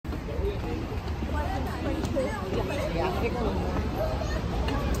Hello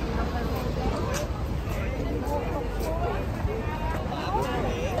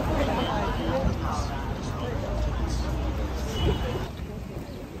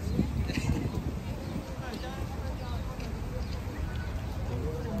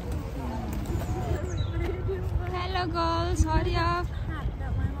girls, hurry up.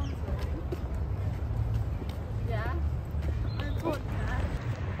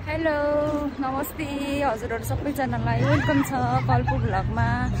 Hello नमस्ते हजुरहरु सबैजनालाई welcome छ कल्पु भ्लगमा।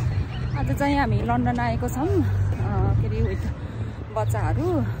 आज चाहिँ हामी लन्डन आएको छौं के रे विथ बच्चाहरु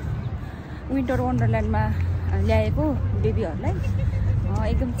विन्टर वन्डरल्यान्डमा ल्याएको बेबीहरुलाई।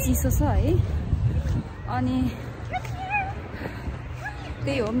 एकदम चिसो छ है। अनि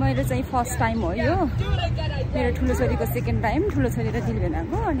त्यही हो मेरो चाहिँ फर्स्ट टाइम हो यो। मेरो ठुलो छोरीको सेकेन्ड टाइम, ठुलो छोरी र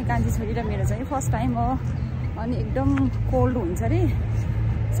दिलबेनाको, अनि कान्छी छोरी र मेरो चाहिँ फर्स्ट टाइम हो। अनि एकदम कोल्ड हुन्छ रे।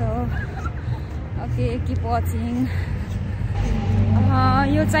 So, okay, keep watching.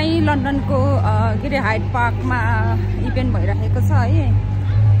 यो चाहिँ लन्डनको के रे हाइड पार्कमा इभेन्ट भइरहेको छ है।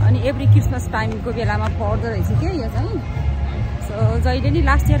 अनि एभ्री क्रिसमस टाइमको बेलामा पर्दो रहेछ के यो चाहिँ। सो जहिले नि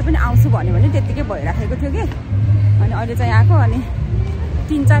लास्ट इयर पनि आउँछु भन्यो भने त्यतिकै भइरहेको थियो के। अनि अहिले चाहिँ आएको अनि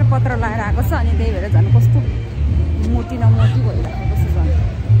 3-4 पत्र लाएर आएको छ। अनि त्यही भएर झन् कस्तो मोटी नमोटी भइरहेको छ झन्।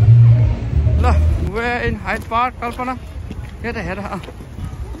 ल we're in Hyde Park, Kalpana. Here.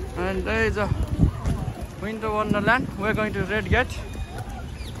 And there is a Winter Wonderland. We're going to Red Gate.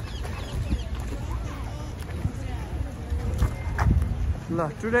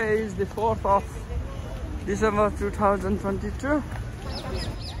 Today is the 4th of December 2022.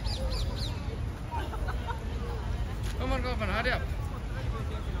 Come on, hurry up.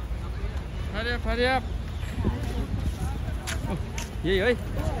 Hurry up. यही है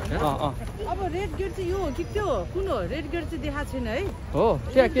अब रेड गेट चाहिँ यो हो कि त्यो कुन हो? रेड गेट चाहिँ देखाएको छैन है। हो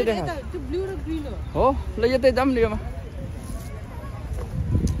के देखा त्यो ब्लू र ग्रीन हो। ल यतै जाम लियोमा।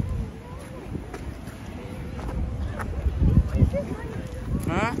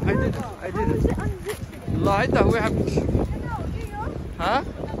 I did it. ल है त we have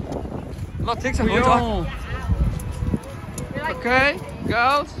ल ठीक छ हुन्छ। Okay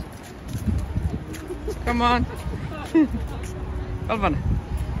girls, come on. Kalpana,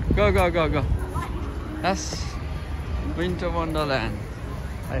 go. That's Winter Wonderland.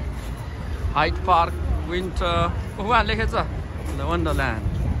 Hyde Park Winter. Where लेखेछ? The Wonderland.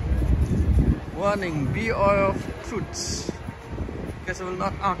 Warning: beware of fruits. Guess will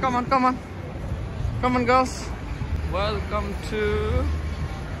not. Come on, girls. Welcome to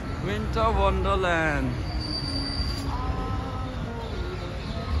Winter Wonderland.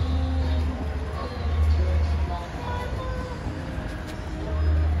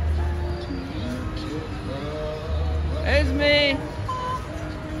 It's me.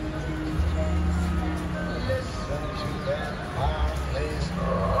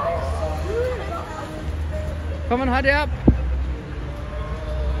 Come on, hurry up.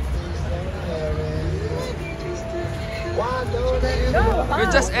 We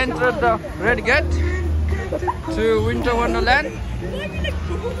just entered the Red Gate to Winter Wonderland.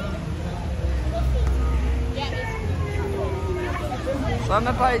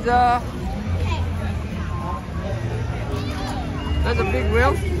 Sanitizer. There's a big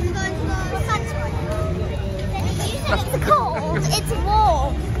wheel. It's cold. It's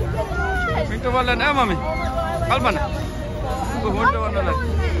warm. Winter Wonderland, mommy. Kalpana. Winter Wonderland.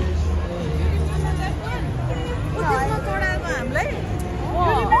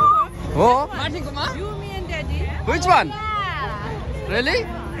 Oh. You, me and Daddy. Which one? Really?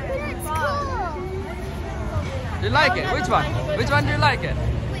 It's cool. You like it? Which one? Which one do you like it?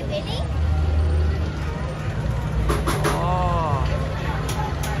 Wait, really? Oh.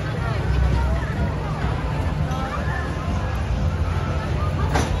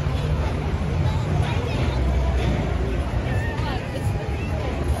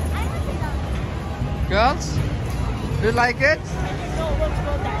 Girls, do you like it?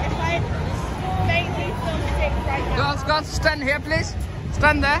 Girls, stand here, please.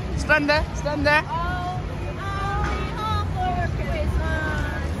 Stand there.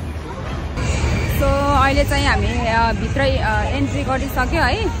 So अहिले चाहिँ हामी भित्रै entry गरिसक्यो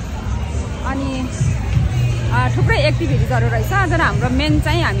है। अनि थुप्रै एक्टिभिटिजहरु रहेछ। तर हाम्रो मेन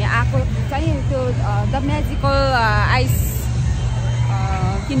चाहिँ हामी आएको चाहिँ त्यो द म्याजिकल आइस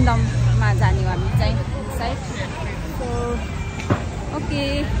किङडममा जाने हामी चाहिँ side. So okay,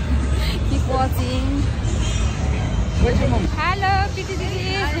 keep watching. Hello PT दिदी।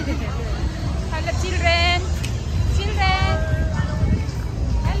 Hello children.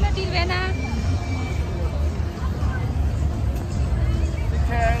 Hello दिलबेना।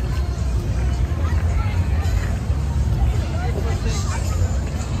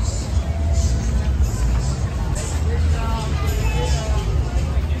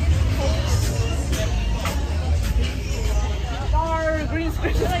 green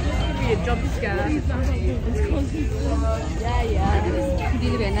screen. I feel like this could be a jump scare. Yeah.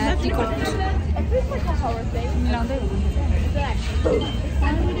 दिदी भेना ticket It feels like a horror thing. मिलाउँदै हुनुहुन्छ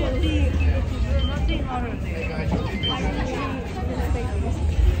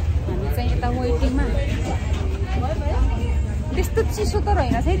हामी चाहिँ यता वेटिङमा त्यस्तो चिसो त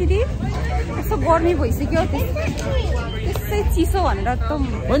रहेन है दिदी यसो गर्मी भइसक्यो त्यसै चिसो भनेर त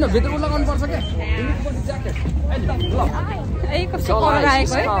होइन भित्र लगाउनु पर्छ के ए कस्तो कलर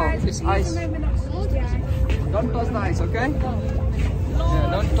आएको है Don't touch the ice, okay?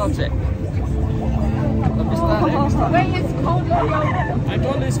 Yeah, don't touch it. Wait, it's cold. I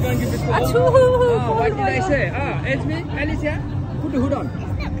told you it's going to be cold. Achoo! What did I say? It's me, Alicia. Put the hood on.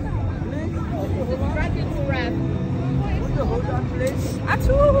 Put the hood on, please.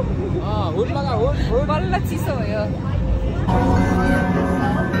 आछु Hood laga, hood. बल्ल चिसो भयो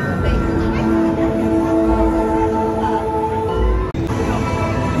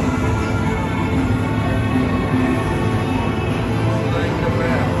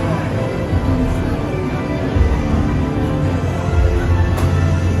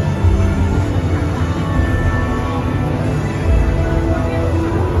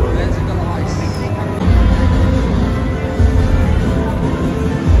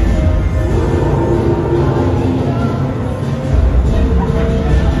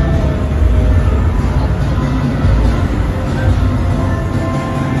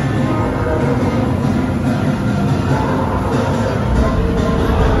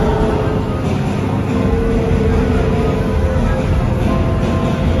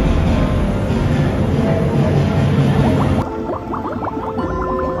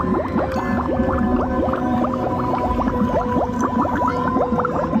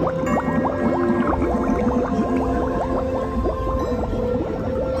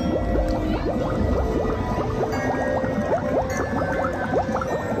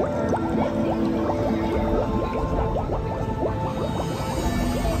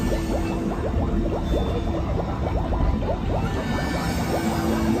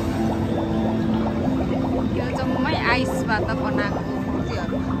आइसबाट बनाएको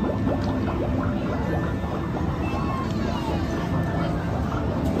मूर्तिहरू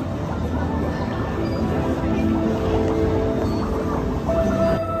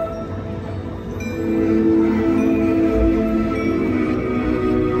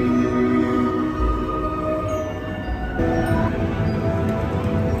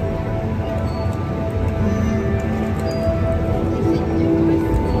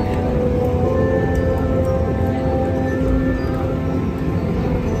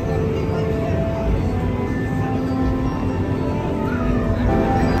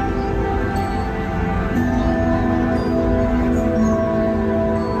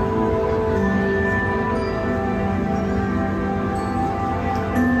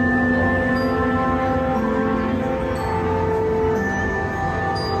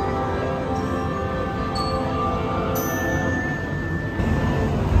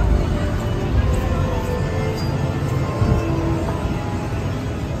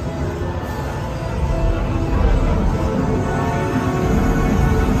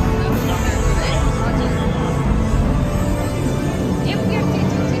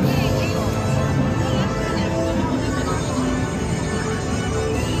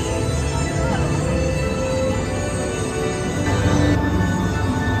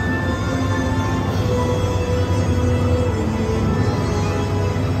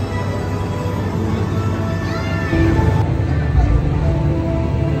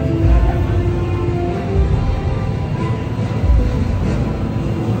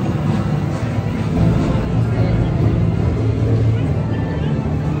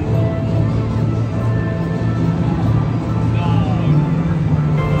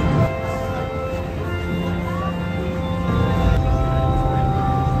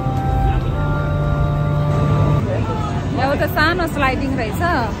सानो sliding रहेछ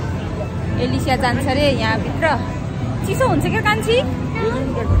Alicia जान्छ रे यहाँभित्र चिसो हुन्छ क्या कान्छी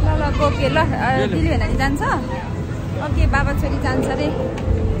ल बोके ल दिदी भेनानी जान्छ ओके बाबा छोरी जान्छ रे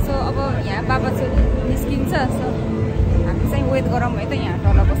सो अब यहाँ बाबा छोरी निस्किन्छ सो हामी चाहिँ वेट गरौँ है त यहाँ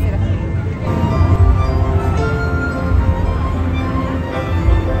तल बसेर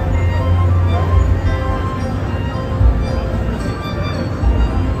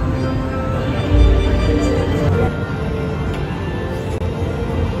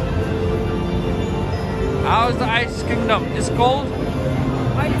How's the ice kingdom? It's cold?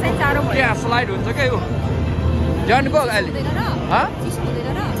 Yeah, slide हुन्छ के हो जानको अहिले ह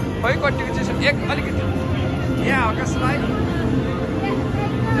खै कतिको चिसो एक अलिकति यहाँ हल्का स्लाइड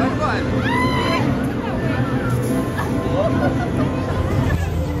जानको अहिले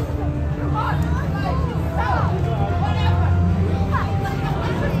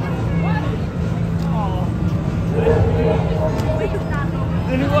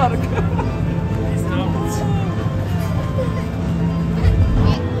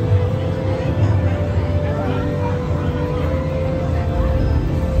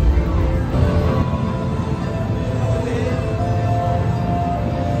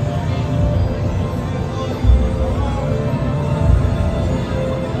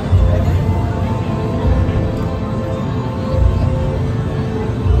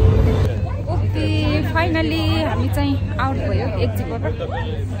एकचोटि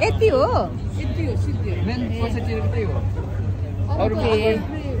यति हो मेन पछाडिको त्यही हो अरु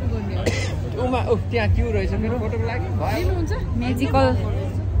उमा त्यहाँ क्यु रहेछ मेरो फोटोको लागि लिनुहुन्छ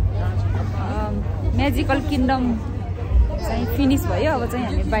म्याजिकल किङडम चाहिँ फिनिस भयो अब चाहिँ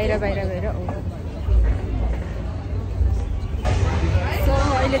हामी बाहिर गएर सो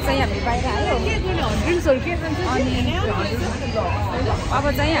अहिले चाहिँ हामी बाहिर आयो अनि अब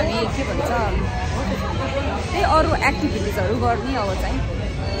चाहिँ हामी के भन्छ त्यही अरू एक्टिभिटिजहरू गर्ने अब चाहिँ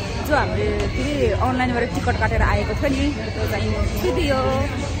जो हामीले फेरि अनलाइनबाट टिकट काटेर आएको थियो नि त्यो चाहिँ सिधियो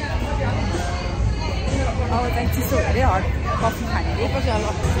अब चाहिँ चिसो अरे हट कफी खाने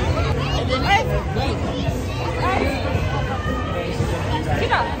अरे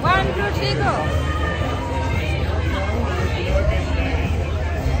किन 1 2 3 go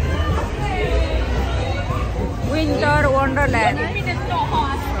विन्टर वन्डरल्यान्ड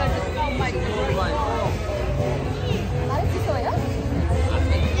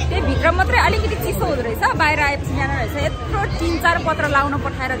त्यही भित्र मात्रै अलिकति चिसो हुँदो रहेछ बाहिर आएपछि जानु रहेछ यत्रो 3-4 पत्र लाउन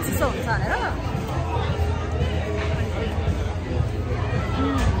पठाएर चिसो हुन्छ भनेर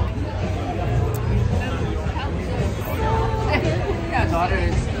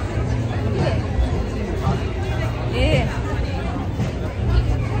ए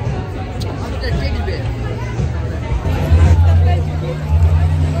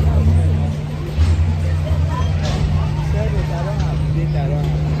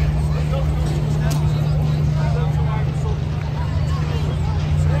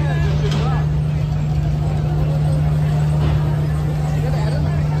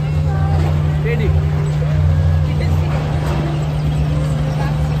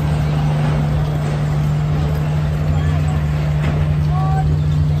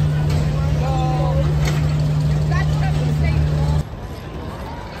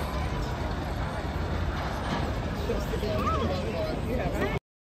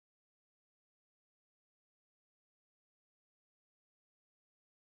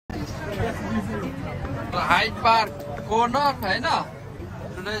Hyde Park corner हैन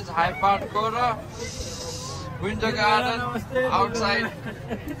today's Hyde Park corner Winter Garden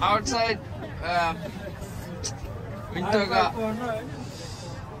outside Winter Garden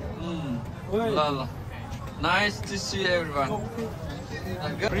nice to see everyone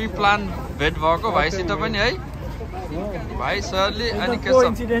pre-planned भेट भएको भाइसित पनि है भाइ सरले अनि के छ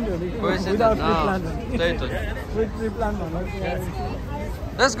कोइन्सिडेन्ट त्यही त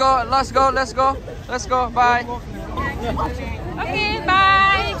Let's go. Bye. Okay,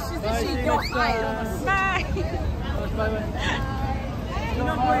 bye. Bye.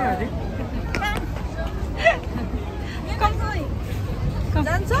 Come.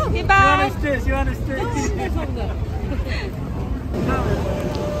 Dance. Okay, bye. You want to stay? Come.